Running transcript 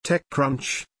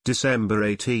TechCrunch, December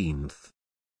 18.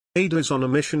 Ada is on a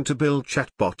mission to build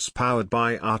chatbots powered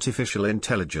by artificial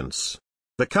intelligence.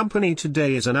 The company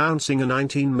today is announcing a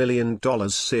 $19 million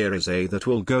Series A that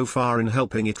will go far in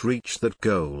helping it reach that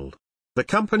goal. The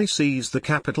company sees the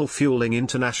capital fueling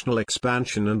international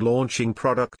expansion and launching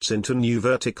products into new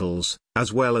verticals,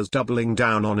 as well as doubling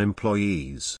down on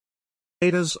employees.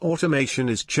 Ada's automation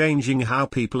is changing how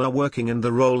people are working and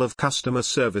the role of customer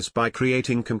service by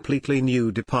creating completely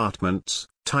new departments,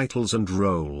 titles and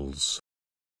roles.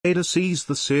 Ada sees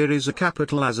the Series A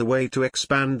capital as a way to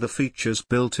expand the features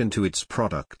built into its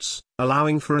products,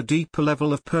 allowing for a deeper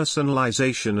level of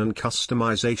personalization and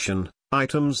customization,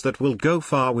 items that will go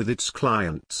far with its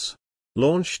clients.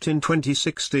 Launched in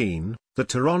 2016, the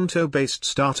Toronto-based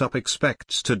startup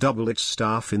expects to double its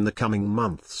staff in the coming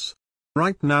months.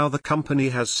 Right now the company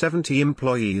has 70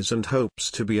 employees and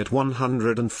hopes to be at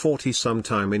 140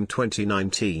 sometime in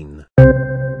 2019.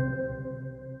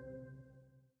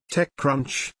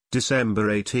 TechCrunch,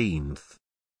 December 18.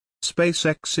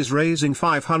 SpaceX is raising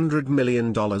 $500 million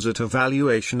at a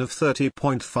valuation of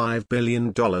 $30.5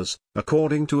 billion,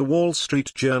 according to a Wall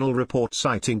Street Journal report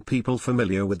citing people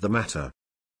familiar with the matter.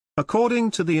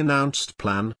 According to the announced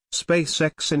plan,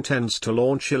 SpaceX intends to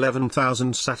launch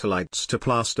 11,000 satellites to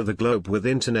plaster the globe with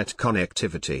internet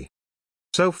connectivity.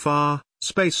 So far,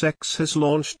 SpaceX has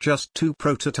launched just 2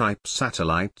 prototype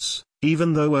satellites,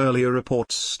 even though earlier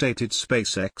reports stated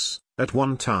SpaceX, at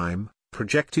one time,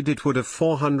 projected it would have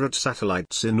 400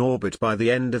 satellites in orbit by the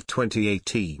end of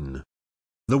 2018.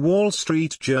 The Wall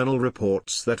Street Journal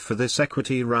reports that for this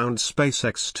equity round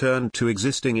SpaceX turned to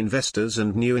existing investors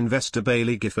and new investor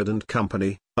Baillie Gifford &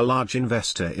 Company, a large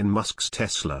investor in Musk's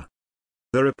Tesla.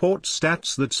 The report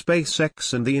states that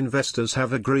SpaceX and the investors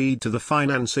have agreed to the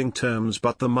financing terms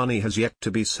but the money has yet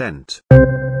to be sent.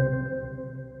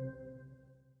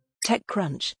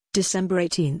 TechCrunch, December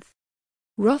 18.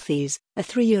 Rothy's, a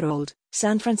 3-year-old,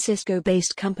 San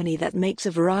Francisco-based company that makes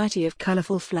a variety of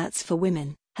colorful flats for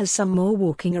women, has some more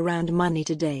walking around money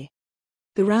today.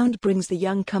 The round brings the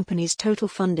young company's total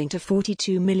funding to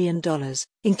 $42 million,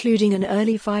 including an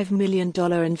early $5 million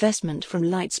investment from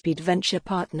Lightspeed Venture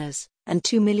Partners, and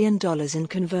 $2 million in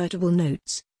convertible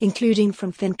notes, including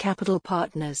from Finn Capital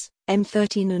Partners,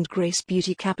 M13 and Grace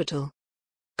Beauty Capital.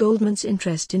 Goldman's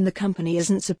interest in the company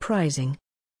isn't surprising.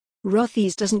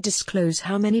 Rothy's doesn't disclose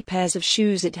how many pairs of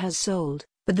shoes it has sold,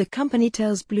 but the company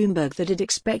tells Bloomberg that it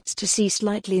expects to see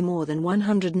slightly more than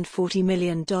 $140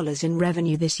 million in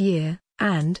revenue this year,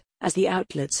 and, as the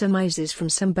outlet surmises from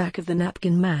some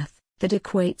back-of-the-napkin math, that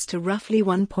equates to roughly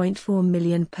 1.4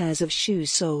 million pairs of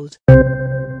shoes sold.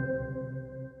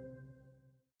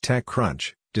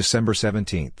 TechCrunch, December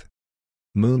 17.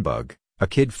 Moonbug, a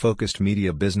kid-focused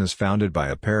media business founded by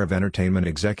a pair of entertainment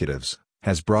executives,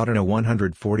 has brought in a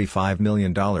 $145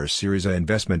 million Series A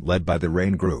investment led by the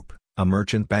Rain Group, a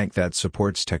merchant bank that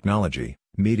supports technology,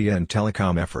 media and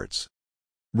telecom efforts.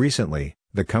 Recently,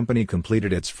 the company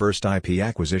completed its first IP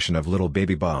acquisition of Little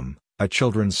Baby Bum, a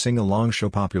children's sing-along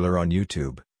show popular on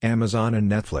YouTube, Amazon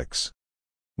and Netflix.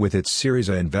 With its Series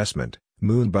A investment,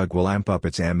 Moonbug will amp up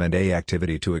its M&A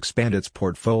activity to expand its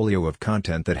portfolio of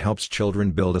content that helps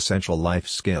children build essential life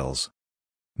skills.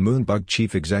 Moonbug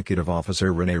Chief Executive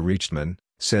Officer Renee Richtman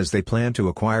says they plan to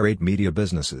acquire 8 media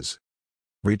businesses.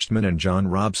 Richtman and John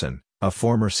Robson, a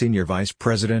former Senior Vice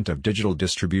President of Digital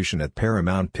Distribution at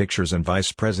Paramount Pictures and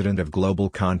Vice President of Global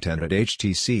Content at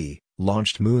HTC,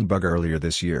 launched Moonbug earlier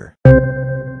this year.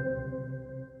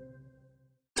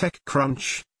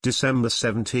 TechCrunch, December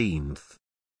 17.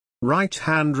 Right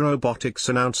Hand Robotics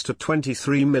announced a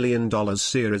 $23 million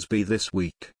Series B this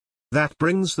week. That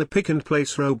brings the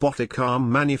pick-and-place robotic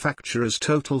arm manufacturer's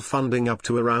total funding up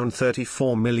to around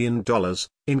 $34 million,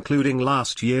 including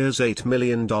last year's $8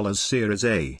 million Series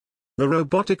A. The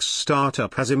robotics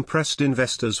startup has impressed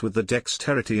investors with the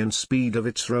dexterity and speed of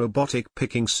its robotic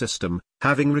picking system,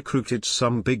 having recruited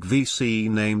some big VC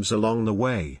names along the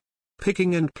way.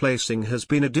 Picking and placing has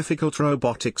been a difficult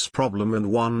robotics problem and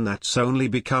one that's only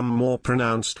become more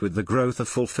pronounced with the growth of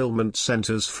fulfillment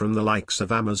centers from the likes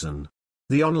of Amazon.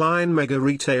 The online mega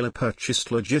retailer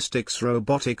purchased logistics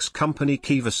robotics company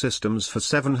Kiva Systems for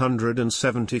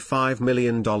 $775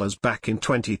 million back in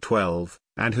 2012,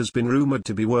 and has been rumored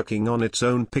to be working on its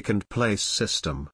own pick-and-place system.